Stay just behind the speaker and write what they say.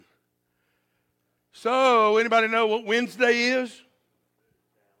So, anybody know what Wednesday is?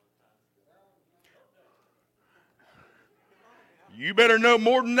 You better know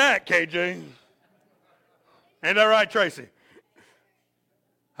more than that, KJ. Ain't that right, Tracy?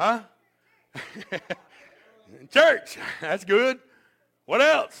 Huh? Church, that's good. What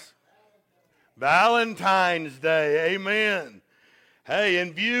else? Valentine's Day, amen. Hey,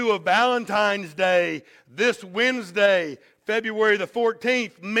 in view of Valentine's Day, this Wednesday, February the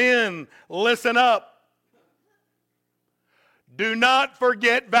 14th, men, listen up. Do not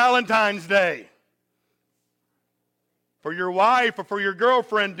forget Valentine's Day. For your wife or for your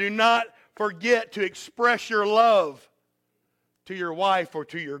girlfriend, do not forget to express your love to your wife or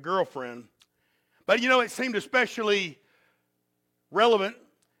to your girlfriend. But you know, it seemed especially relevant,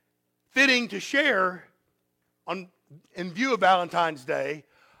 fitting to share in view of Valentine's Day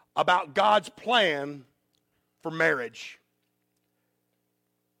about God's plan for marriage.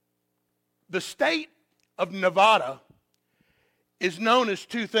 The state of Nevada is known as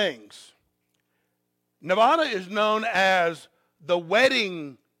two things. Nevada is known as the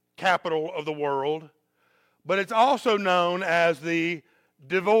wedding capital of the world, but it's also known as the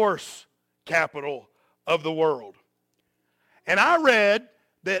divorce capital of the world. And I read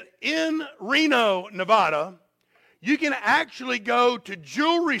that in Reno, Nevada, you can actually go to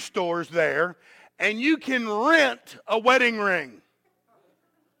jewelry stores there and you can rent a wedding ring.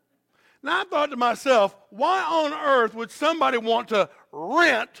 Now I thought to myself, why on earth would somebody want to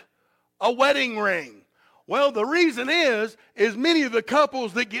rent a wedding ring? Well, the reason is many of the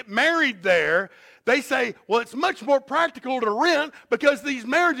couples that get married there, they say, well, it's much more practical to rent because these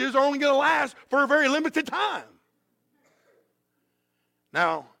marriages are only going to last for a very limited time.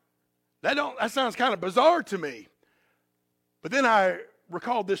 Now, that sounds kind of bizarre to me. But then I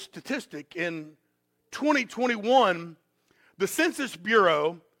recalled this statistic. In 2021, the Census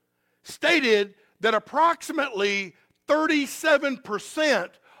Bureau stated that approximately 37%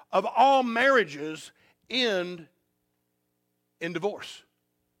 of all marriages end in divorce.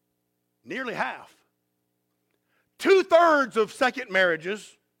 Nearly half. 2/3 of second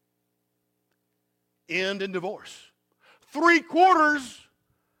marriages end in divorce. 3/4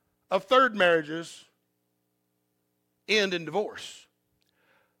 of third marriages end in divorce.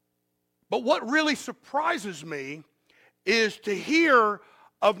 But what really surprises me is to hear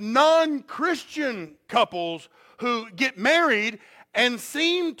of non-Christian couples who get married and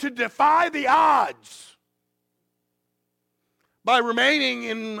seem to defy the odds by remaining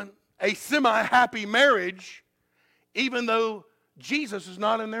in a semi-happy marriage, even though Jesus is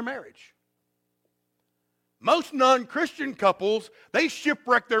not in their marriage. Most non-Christian couples, they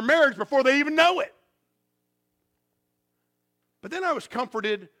shipwreck their marriage before they even know it. But then I was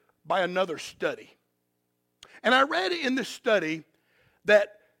comforted by another study. And I read in this study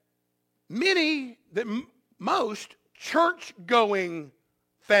that most church-going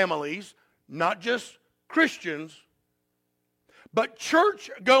families, not just Christians, but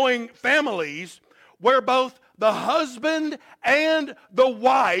church-going families where both the husband and the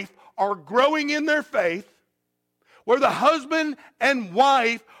wife are growing in their faith, where the husband and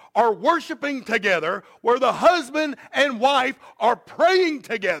wife are worshiping together, where the husband and wife are praying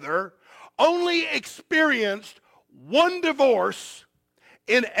together, only experienced one divorce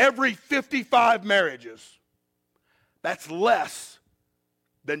in every 55 marriages. That's less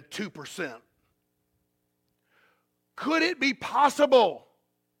than 2%. Could it be possible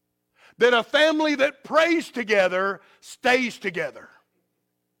that a family that prays together stays together?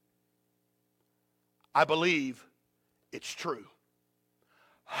 I believe it's true.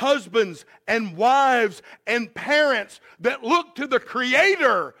 Husbands and wives and parents that look to the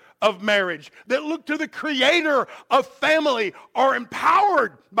creator of marriage, that look to the creator of family, are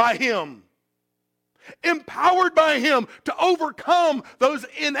empowered by him. Empowered by him to overcome those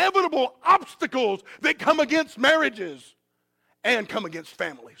inevitable obstacles that come against marriages and come against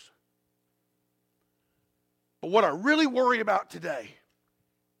families. But what I really worry about today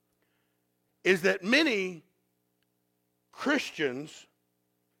is that many Christians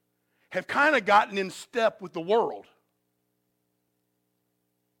have kind of gotten in step with the world.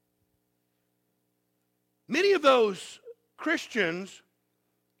 Many of those Christians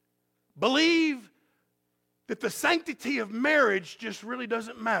believe that the sanctity of marriage just really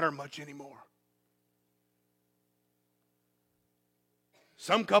doesn't matter much anymore.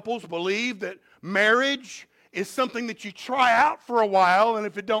 Some couples believe that marriage is something that you try out for a while, and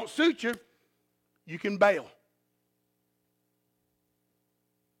if it don't suit you, you can bail.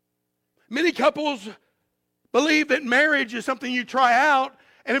 Many couples believe that marriage is something you try out,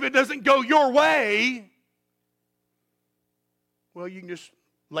 and if it doesn't go your way, well, you can just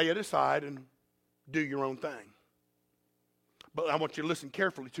lay it aside and do your own thing. But I want you to listen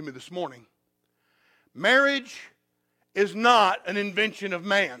carefully to me this morning. Marriage is not an invention of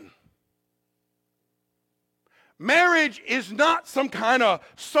man. Marriage is not some kind of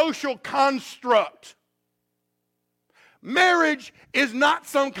social construct. Marriage is not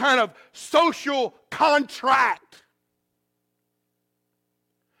some kind of social contract.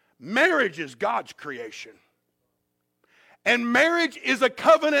 Marriage is God's creation. And marriage is a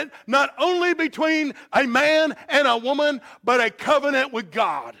covenant not only between a man and a woman, but a covenant with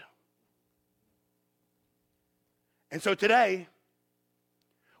God. And so today,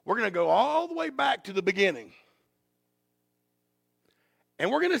 we're going to go all the way back to the beginning.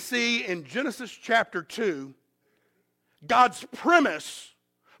 And we're going to see in Genesis chapter 2, God's premise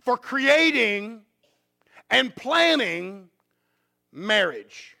for creating and planning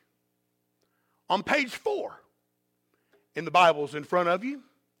marriage. On page 4 in the Bibles in front of you,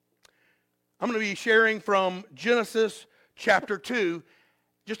 I'm going to be sharing from Genesis chapter 2,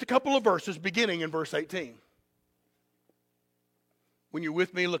 just a couple of verses beginning in verse 18. When you're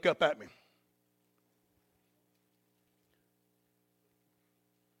with me, look up at me.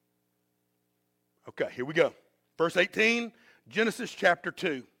 Okay, here we go. Verse 18, Genesis chapter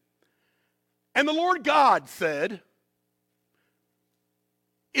 2. And the Lord God said,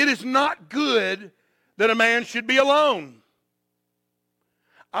 "It is not good that a man should be alone.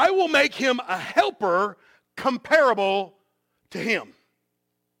 I will make him a helper comparable to him."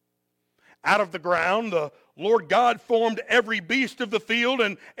 Out of the ground, the Lord God formed every beast of the field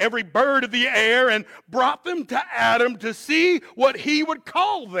and every bird of the air and brought them to Adam to see what he would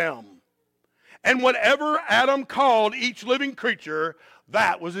call them. And whatever Adam called each living creature,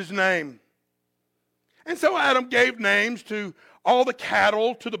 that was his name. And so Adam gave names to all the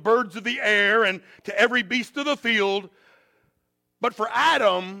cattle, to the birds of the air, and to every beast of the field. But for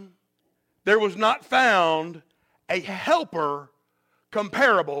Adam, there was not found a helper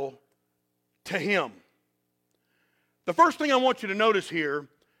comparable to him. The first thing I want you to notice here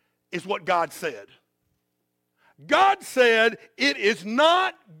is what God said. God said, "It is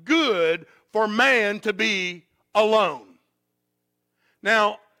not good for man to be alone."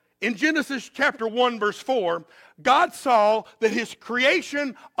 Now, in Genesis chapter 1, verse 4, God saw that his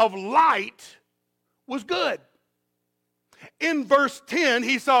creation of light was good. In verse 10,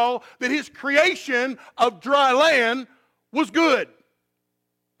 he saw that his creation of dry land was good.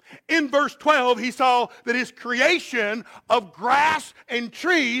 In verse 12, he saw that his creation of grass and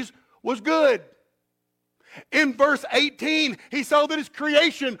trees was good. In verse 18, he saw that his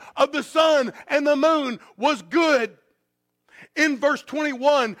creation of the sun and the moon was good. In verse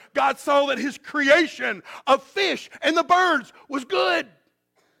 21, God saw that his creation of fish and the birds was good.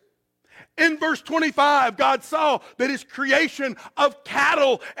 In verse 25, God saw that his creation of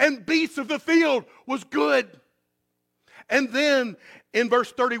cattle and beasts of the field was good. And then in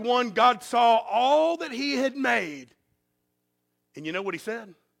verse 31, God saw all that he had made. And you know what he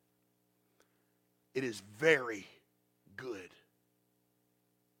said? It is very good.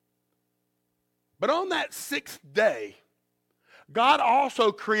 But on that sixth day, God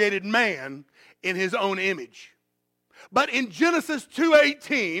also created man in his own image. But in Genesis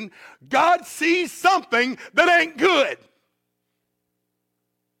 2:18, God sees something that ain't good.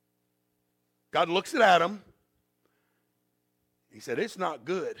 God looks at Adam. He said, "It's not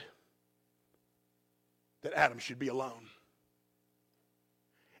good that Adam should be alone."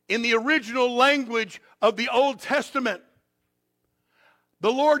 In the original language of the Old Testament,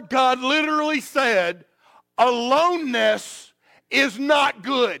 the Lord God literally said, aloneness is not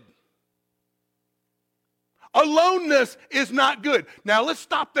good. Aloneness is not good. Now let's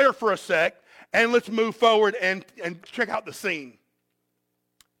stop there for a sec and let's move forward and check out the scene.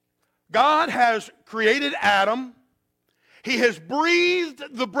 God has created Adam. He has breathed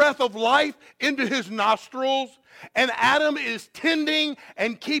the breath of life into his nostrils, and Adam is tending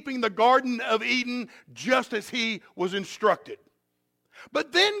and keeping the Garden of Eden just as he was instructed.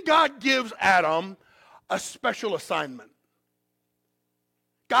 But then God gives Adam a special assignment.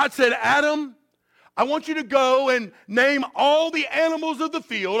 God said, "Adam, I want you to go and name all the animals of the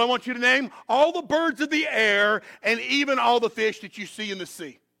field. I want you to name all the birds of the air and even all the fish that you see in the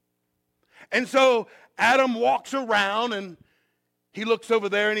sea." And so Adam walks around and he looks over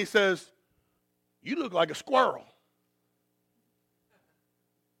there and he says, "You look like a squirrel."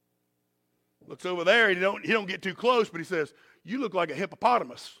 Looks over there and he don't get too close, but he says, "You look like a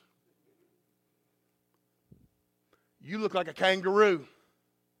hippopotamus. You look like a kangaroo.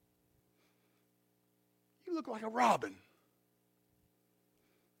 You look like a robin.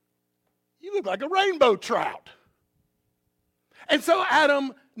 You look like a rainbow trout." And so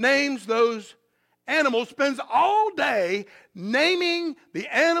Adam names those animals, spends all day naming the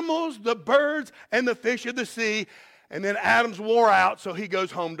animals, the birds, and the fish of the sea. And then Adam's wore out, so he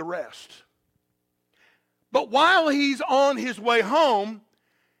goes home to rest. But while he's on his way home,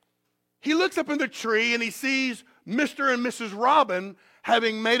 he looks up in the tree and he sees Mr. and Mrs. Robin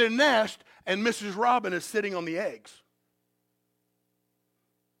having made a nest, and Mrs. Robin is sitting on the eggs.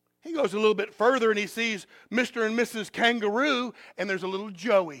 He goes a little bit further and he sees Mr. and Mrs. Kangaroo, and there's a little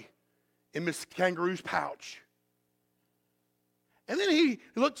Joey in Miss Kangaroo's pouch. And then he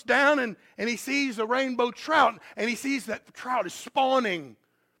looks down and he sees a rainbow trout, and he sees that the trout is spawning,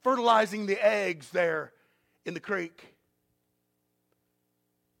 fertilizing the eggs there in the creek.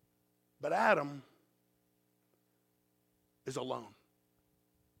 But Adam is alone.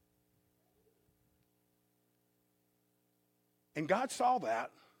 And God saw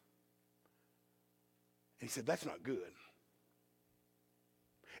that. And he said, that's not good.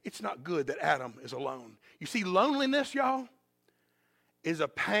 It's not good that Adam is alone. You see, loneliness, y'all, is a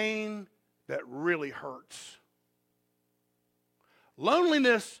pain that really hurts.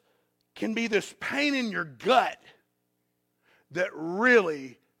 Loneliness can be this pain in your gut that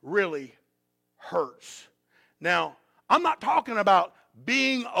really, really hurts. Now, I'm not talking about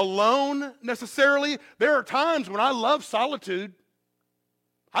being alone necessarily. There are times when I love solitude.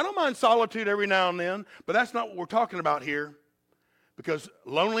 I don't mind solitude every now and then, but that's not what we're talking about here, because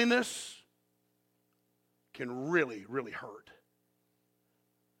loneliness can really, really hurt.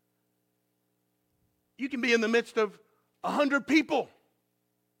 You can be in the midst of 100 people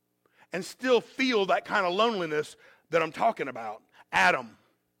and still feel that kind of loneliness that I'm talking about. Adam,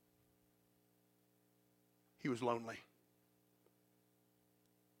 he was lonely.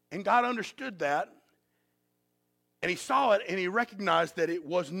 And God understood that, and he saw it, and he recognized that it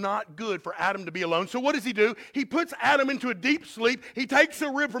was not good for Adam to be alone. So what does he do? He puts Adam into a deep sleep. He takes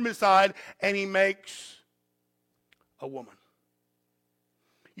a rib from his side, and he makes a woman.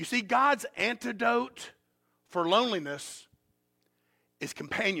 You see, God's antidote for loneliness is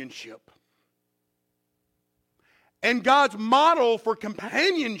companionship. And God's model for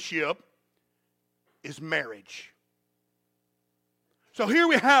companionship is marriage. So here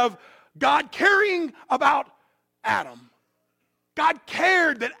we have God caring about Adam. God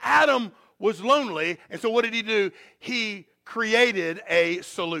cared that Adam was lonely, and so what did he do? He created a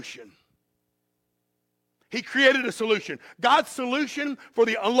solution. He created a solution. God's solution for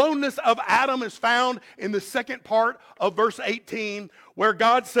the aloneness of Adam is found in the second part of verse 18, where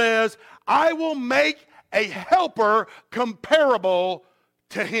God says, I will make a helper comparable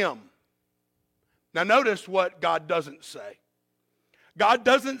to him. Now notice what God doesn't say. God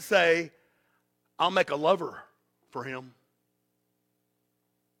doesn't say, I'll make a lover for him.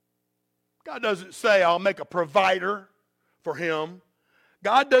 God doesn't say, I'll make a provider for him.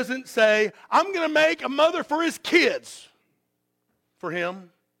 God doesn't say, I'm going to make a mother for his kids for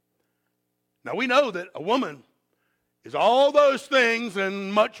him. Now we know that a woman is all those things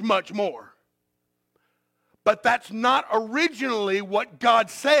and much, much more. But that's not originally what God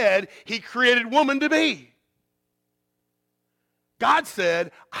said he created woman to be. God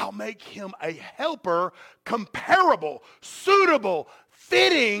said, I'll make him a helper comparable, suitable,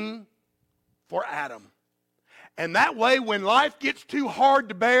 fitting for Adam. And that way, when life gets too hard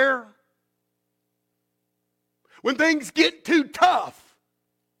to bear, when things get too tough,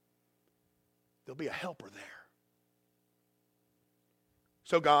 there'll be a helper there.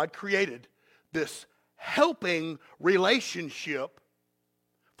 So God created this helping relationship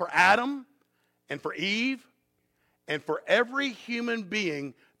for Adam and for Eve and for every human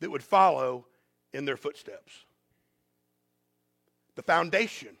being that would follow in their footsteps. The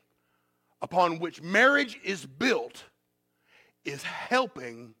foundation upon which marriage is built is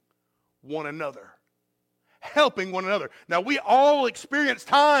helping one another. Helping one another. Now, we all experience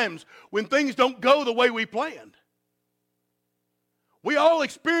times when things don't go the way we planned. We all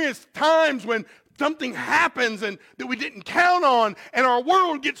experience times when something happens and that we didn't count on, and our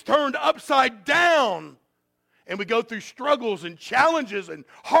world gets turned upside down, and we go through struggles and challenges and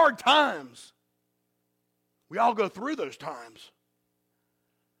hard times. We all go through those times.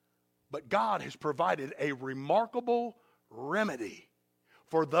 But God has provided a remarkable remedy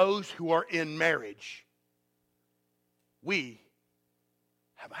for those who are in marriage. We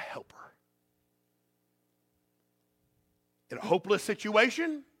have a helper. In a hopeless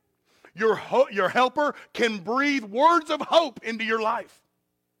situation, your helper can breathe words of hope into your life.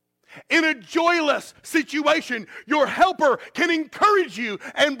 In a joyless situation, your helper can encourage you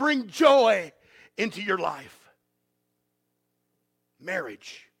and bring joy into your life.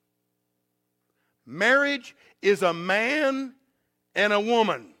 Marriage. Marriage is a man and a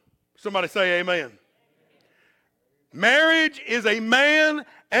woman Somebody say amen. Marriage is a man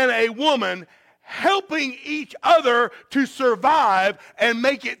and a woman helping each other to survive and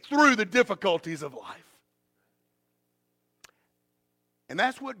make it through the difficulties of life. And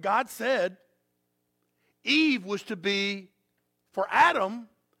that's what God said Eve was to be for Adam,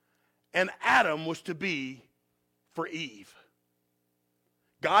 and Adam was to be for Eve.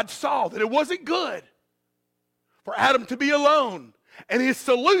 God saw that it wasn't good for Adam to be alone, and his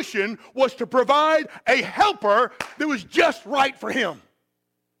solution was to provide a helper that was just right for him.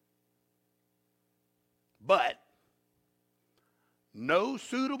 But no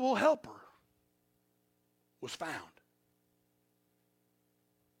suitable helper was found.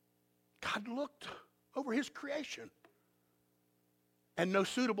 God looked over his creation, and no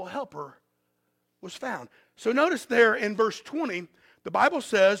suitable helper was found. So notice there in verse 20, the Bible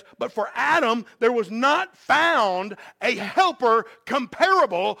says, but for Adam there was not found a helper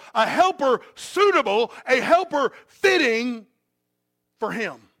comparable, a helper suitable, a helper fitting for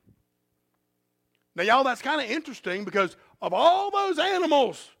him. Now, y'all, that's kind of interesting because of all those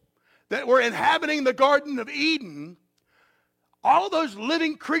animals that were inhabiting the Garden of Eden, all of those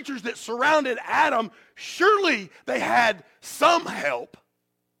living creatures that surrounded Adam, surely they had some help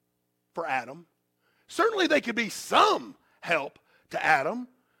for Adam. Certainly they could be some help to Adam.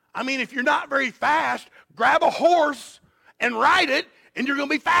 I mean, if you're not very fast, grab a horse and ride it, and you're going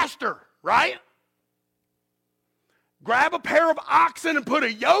to be faster, right? Grab a pair of oxen and put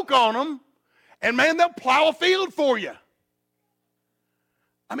a yoke on them, and man, they'll plow a field for you.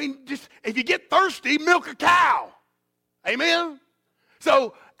 I mean, just if you get thirsty, milk a cow. Amen?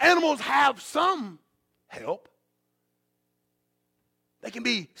 So animals have some help. They can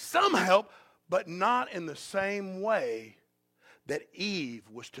be some help, but not in the same way that Eve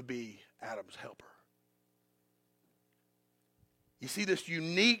was to be Adam's helper. You see, this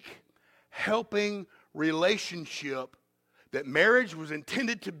unique helping relationship that marriage was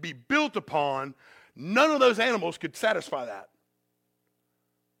intended to be built upon, none of those animals could satisfy that.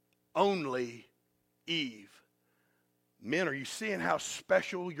 Only Eve. Men, are you seeing how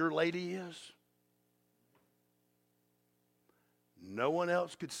special your lady is? No one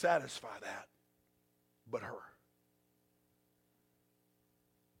else could satisfy that but her.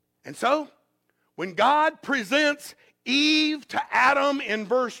 And so, when God presents Eve to Adam in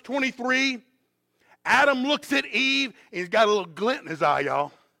verse 23, Adam looks at Eve, and he's got a little glint in his eye,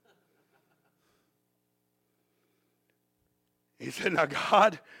 y'all. He said, now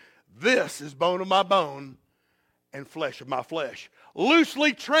God, this is bone of my bone and flesh of my flesh.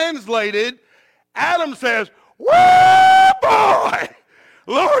 Loosely translated, Adam says, whoa, boy,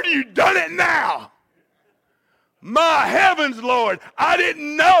 Lord, you done it now. My heavens, Lord, I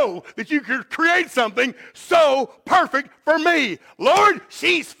didn't know that you could create something so perfect for me. Lord,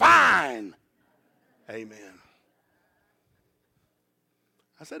 she's fine. Amen.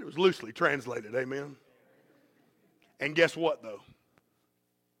 I said it was loosely translated, amen. And guess what, though?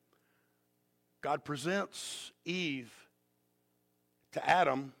 God presents Eve to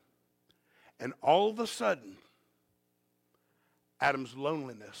Adam, and all of a sudden, Adam's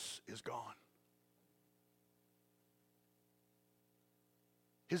loneliness is gone.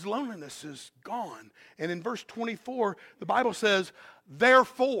 His loneliness is gone. And in verse 24, the Bible says,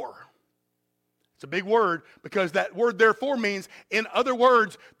 therefore. It's a big word because that word therefore means, in other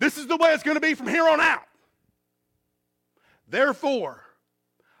words, this is the way it's going to be from here on out. Therefore,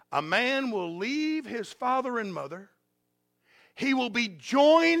 a man will leave his father and mother. He will be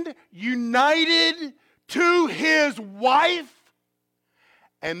joined, united to his wife,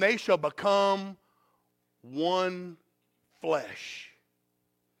 and they shall become one flesh.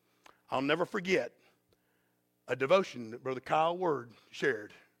 I'll never forget a devotion that Brother Kyle Word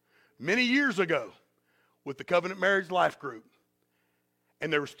shared many years ago with the Covenant Marriage Life Group.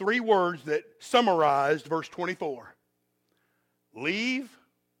 And there was 3 words that summarized verse 24. Leave,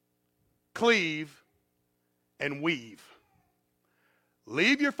 cleave, and weave.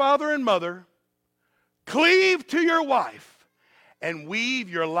 Leave your father and mother, cleave to your wife, and weave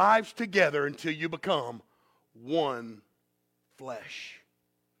your lives together until you become one flesh.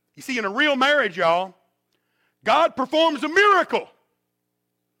 You see, in a real marriage, y'all, God performs a miracle.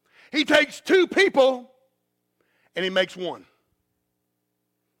 He takes 2 people and he makes one.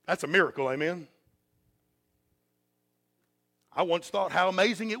 That's a miracle, amen? I once thought how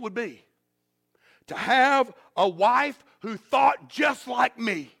amazing it would be to have a wife who thought just like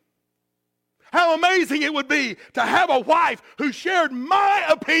me. How amazing it would be to have a wife who shared my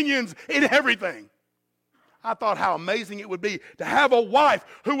opinions in everything. I thought how amazing it would be to have a wife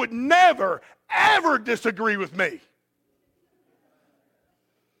who would never, ever disagree with me.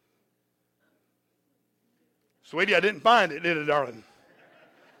 Sweetie, I didn't find it, did I, darling?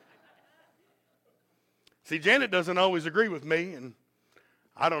 See, Janet doesn't always agree with me, and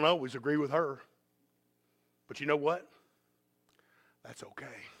I don't always agree with her. But you know what? That's okay.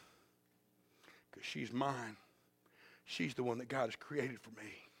 Because she's mine. She's the one that God has created for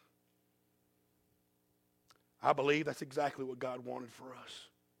me. I believe that's exactly what God wanted for us.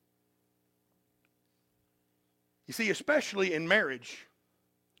 You see, especially in marriage,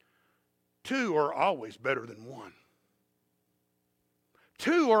 two are always better than one.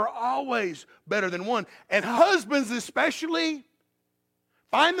 Two are always better than one. And husbands especially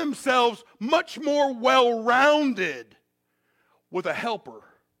find themselves much more well-rounded with a helper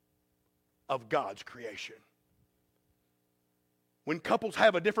of God's creation. When couples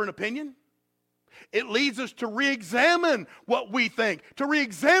have a different opinion, it leads us to re-examine what we think, to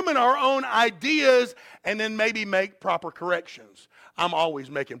re-examine our own ideas, and then maybe make proper corrections. I'm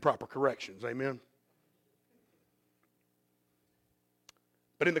always making proper corrections, amen?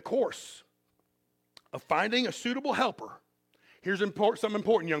 But in the course of finding a suitable helper, here's something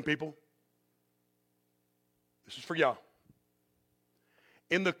important, young people. This is for y'all.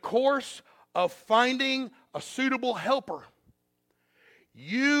 In the course of finding a suitable helper,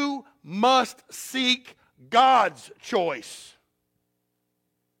 you must seek God's choice.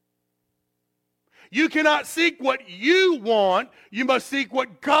 You cannot seek what you want. You must seek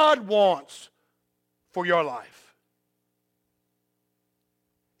what God wants for your life.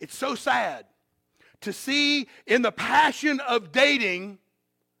 It's so sad to see in the passion of dating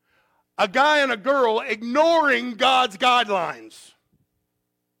a guy and a girl ignoring God's guidelines.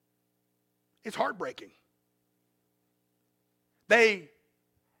 It's heartbreaking. They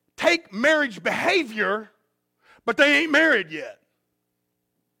take marriage behavior, but they ain't married yet.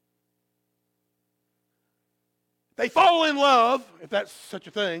 They fall in love, if that's such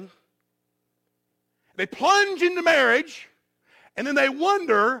a thing. They plunge into marriage, and then they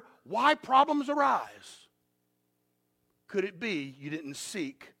wonder why problems arise. Could it be you didn't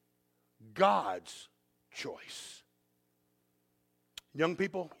seek God's choice? Young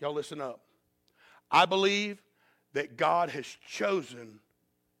people, y'all listen up. I believe that God has chosen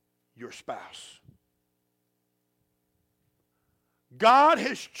your spouse. God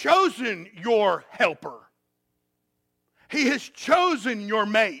has chosen your helper. He has chosen your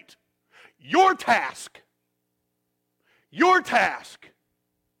mate. Your task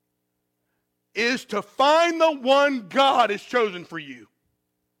is to find the one God has chosen for you.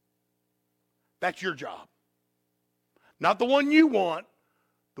 That's your job. Not the one you want,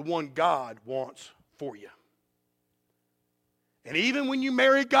 the one God wants for you. And even when you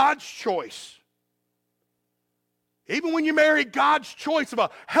marry God's choice, even when you marry God's choice of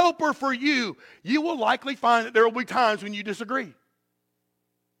a helper for you, you will likely find that there will be times when you disagree.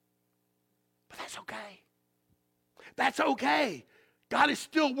 But that's okay. That's okay. God is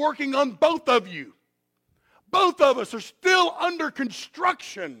still working on both of you. Both of us are still under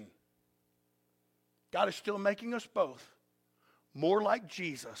construction. God is still making us both more like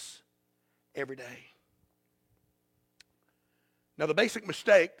Jesus every day. Now, the basic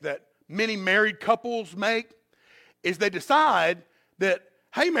mistake that many married couples make is they decide that,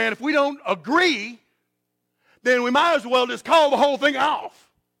 hey man, if we don't agree, then we might as well just call the whole thing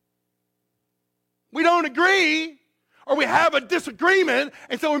off. We don't agree, or we have a disagreement,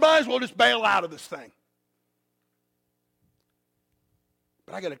 and so we might as well just bail out of this thing.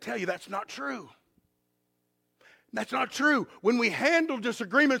 But I got to tell you, that's not true. That's not true. When we handle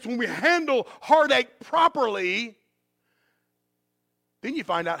disagreements, when we handle heartache properly, then you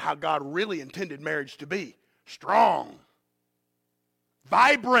find out how God really intended marriage to be. Strong,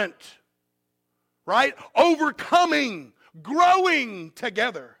 vibrant, right? Overcoming, growing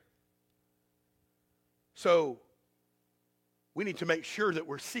together. So we need to make sure that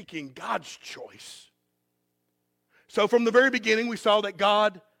we're seeking God's choice. So from the very beginning, we saw that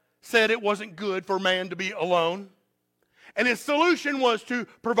God said it wasn't good for man to be alone. And his solution was to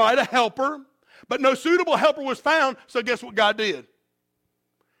provide a helper, but no suitable helper was found, so guess what God did?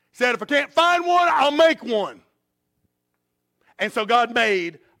 He said, if I can't find one, I'll make one. And so God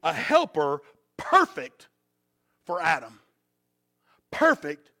made a helper perfect for Adam.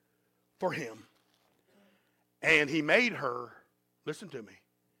 Perfect for him. And he made her, listen to me,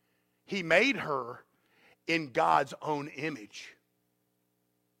 he made her in God's own image.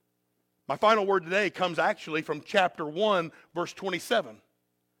 My final word today comes actually from chapter 1, verse 27,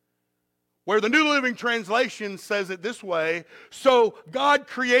 where the New Living Translation says it this way: so God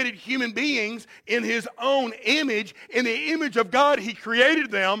created human beings in his own image. In the image of God, he created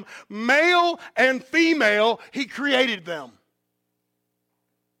them. Male and female, he created them.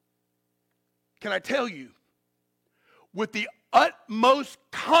 Can I tell you with the utmost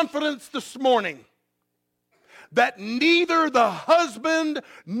confidence this morning that neither the husband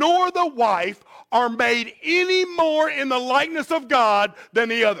nor the wife are made any more in the likeness of God than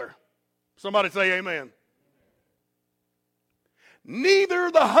the other. Somebody say amen.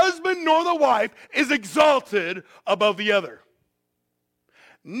 Neither the husband nor the wife is exalted above the other.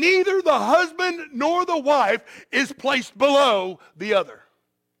 Neither the husband nor the wife is placed below the other.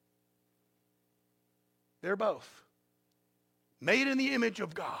 They're both made in the image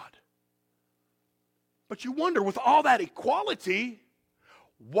of God. But you wonder, with all that equality,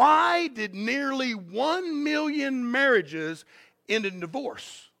 why did nearly 1 million marriages end in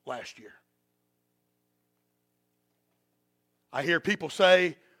divorce last year? I hear people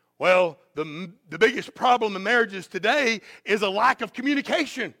say, well, the biggest problem in marriages today is a lack of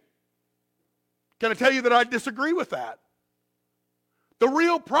communication. Can I tell you that I disagree with that? The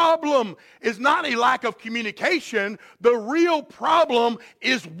real problem is not a lack of communication. The real problem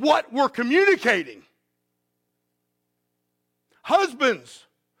is what we're communicating. Husbands,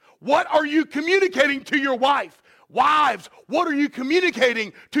 what are you communicating to your wife? Wives, what are you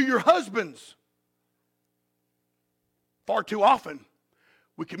communicating to your husbands? Far too often,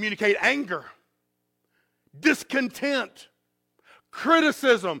 we communicate anger, discontent,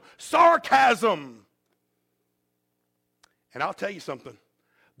 criticism, sarcasm. And I'll tell you something,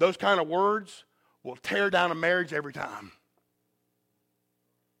 those kind of words will tear down a marriage every time.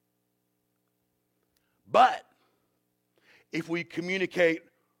 But if we communicate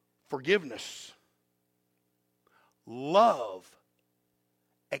forgiveness, love,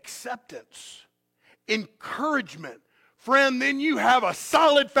 acceptance, encouragement, friend, then you have a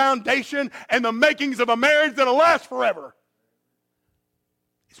solid foundation and the makings of a marriage that'll last forever.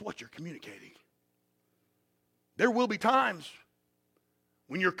 It's what you're communicating. There will be times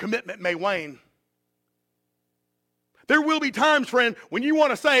when your commitment may wane. There will be times, friend, when you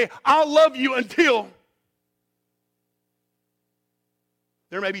want to say, I'll love you until.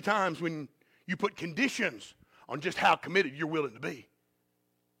 There may be times when you put conditions on just how committed you're willing to be.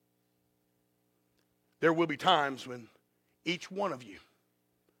 There will be times when each one of you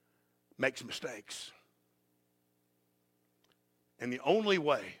makes mistakes. And the only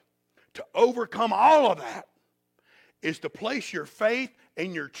way to overcome all of that is to place your faith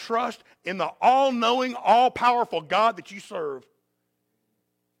and your trust in the all-knowing, all-powerful God that you serve.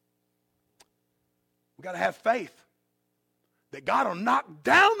 We've got to have faith that God will knock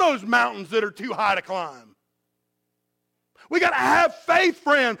down those mountains that are too high to climb. We got to have faith,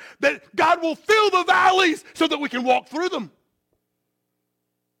 friend, that God will fill the valleys so that we can walk through them.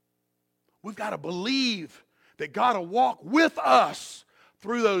 We've got to believe that God will walk with us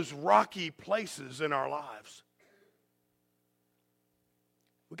through those rocky places in our lives.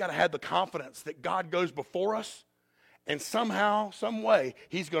 We've got to have the confidence that God goes before us and somehow, some way,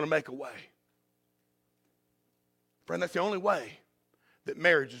 He's going to make a way. Friend, that's the only way that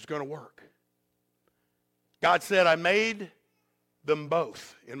marriage is going to work. God said, I made them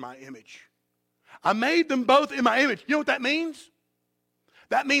both in my image. I made them both in my image. You know what that means?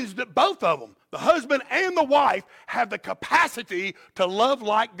 That means that both of them, the husband and the wife, have the capacity to love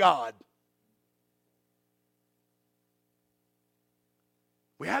like God.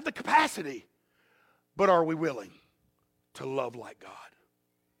 We have the capacity, but are we willing to love like God?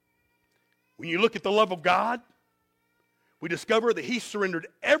 When you look at the love of God, we discover that He surrendered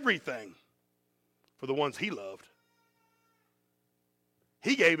everything for the ones He loved.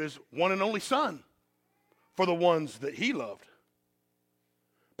 He gave His one and only Son for the ones that He loved.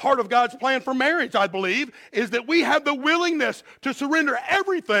 Part of God's plan for marriage, I believe, is that we have the willingness to surrender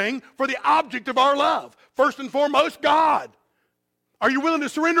everything for the object of our love. First and foremost, God. Are you willing to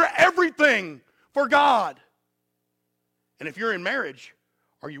surrender everything for God? And if you're in marriage,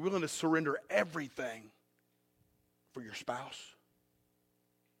 are you willing to surrender everything for your spouse?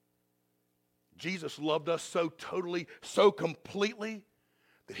 Jesus loved us so totally, so completely,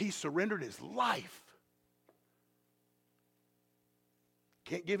 that He surrendered His life.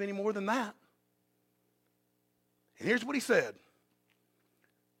 Can't give any more than that. And here's what He said.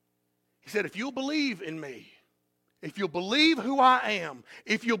 He said, if you'll believe in me, if you'll believe who I am,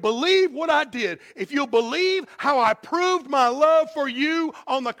 if you'll believe what I did, if you'll believe how I proved my love for you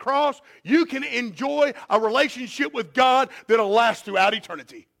on the cross, you can enjoy a relationship with God that'll last throughout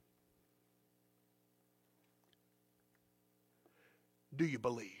eternity. Do you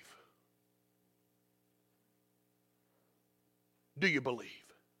believe? Do you believe?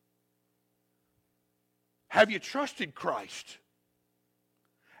 Have you trusted Christ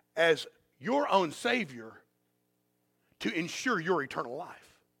as your own Savior to ensure your eternal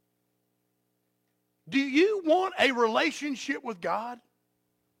life? Do you want a relationship with God?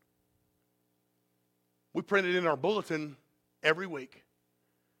 We print it in our bulletin every week.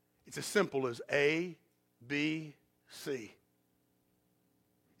 It's as simple as A, B, C.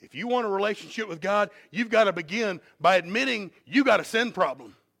 If you want a relationship with God, you've got to begin by admitting you got a sin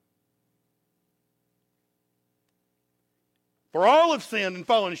problem. For all have sinned and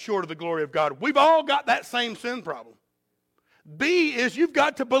fallen short of the glory of God. We've all got that same sin problem. B is you've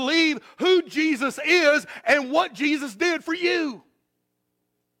got to believe who Jesus is and what Jesus did for you.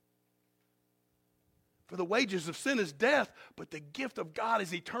 For the wages of sin is death, but the gift of God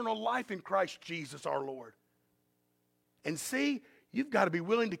is eternal life in Christ Jesus our Lord. And C, you've got to be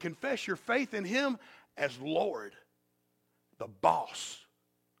willing to confess your faith in Him as Lord, the boss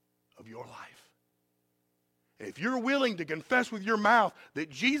of your life. And if you're willing to confess with your mouth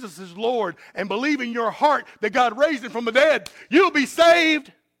that Jesus is Lord and believe in your heart that God raised Him from the dead, you'll be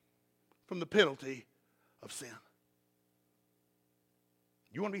saved from the penalty of sin.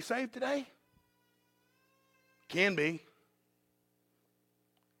 You want to be saved today? Can be.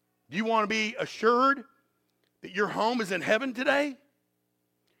 Do you want to be assured that your home is in heaven today?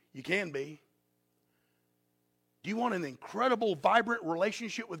 You can be. Do you want an incredible, vibrant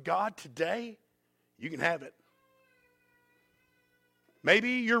relationship with God today? You can have it. Maybe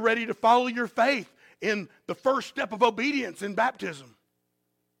you're ready to follow your faith in the first step of obedience in baptism.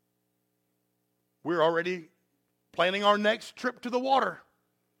 We're already planning our next trip to the water,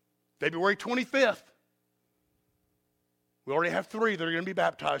 February 25th. We already have 3 that are going to be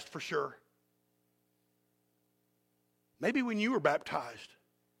baptized for sure. Maybe when you were baptized,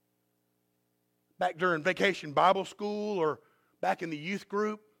 back during vacation Bible school or back in the youth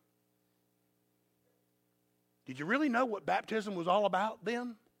group, did you really know what baptism was all about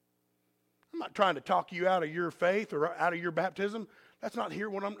then? I'm not trying to talk you out of your faith or out of your baptism. That's not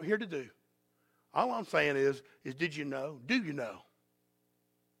what I'm here to do. All I'm saying is did you know? Do you know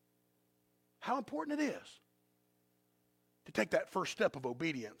how important it is to take that first step of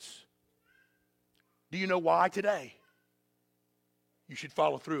obedience? Do you know why today you should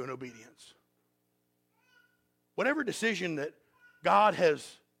follow through in obedience? Whatever decision that God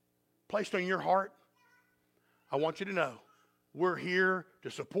has placed on your heart, I want you to know we're here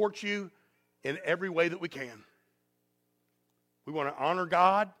to support you in every way that we can. We want to honor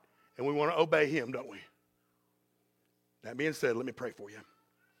God and we want to obey Him, don't we? That being said, let me pray for you.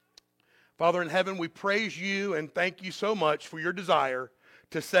 Father in heaven, we praise you and thank you so much for your desire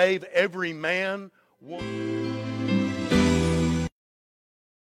to save every man, woman.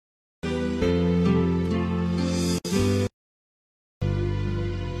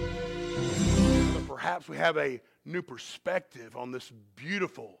 Perhaps we have a new perspective on this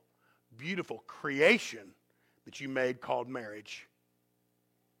beautiful, beautiful creation that you made called marriage.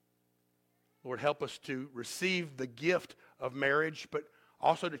 Lord, help us to receive the gift of marriage, but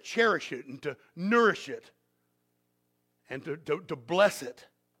also to cherish it and to nourish it and to bless it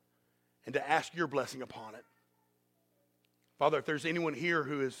and to ask your blessing upon it. Father, if there's anyone here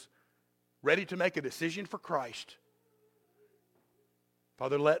who is ready to make a decision for Christ,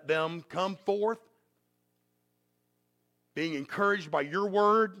 Father, let them come forth being encouraged by your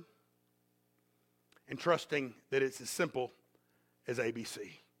word and trusting that it's as simple as ABC.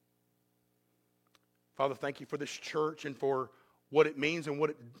 Father, thank you for this church and for what it means and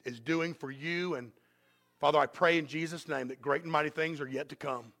what it is doing for you. And Father, I pray in Jesus' name that great and mighty things are yet to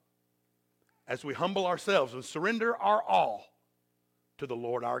come as we humble ourselves and surrender our all to the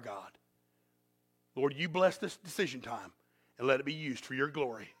Lord our God. Lord, you bless this decision time and let it be used for your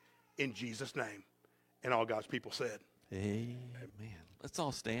glory in Jesus' name. And all God's people said, Amen. Let's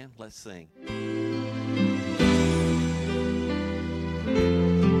all stand. Let's sing.